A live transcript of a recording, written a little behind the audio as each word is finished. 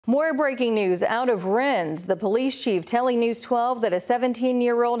More breaking news out of Wrens. The police chief telling News 12 that a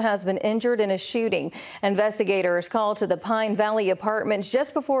 17-year-old has been injured in a shooting. Investigators called to the Pine Valley Apartments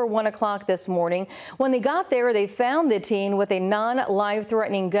just before 1 o'clock this morning. When they got there, they found the teen with a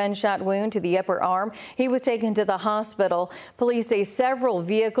non-life-threatening gunshot wound to the upper arm. He was taken to the hospital. Police say several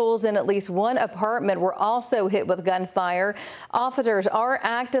vehicles in at least one apartment were also hit with gunfire. Officers are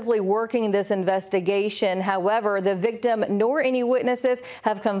actively working this investigation. However, the victim nor any witnesses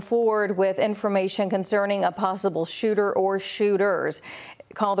have come forward with information concerning a possible shooter or shooters.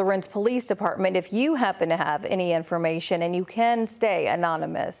 Call the Wrens Police Department if you happen to have any information, and you can stay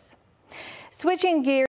anonymous. Switching gears.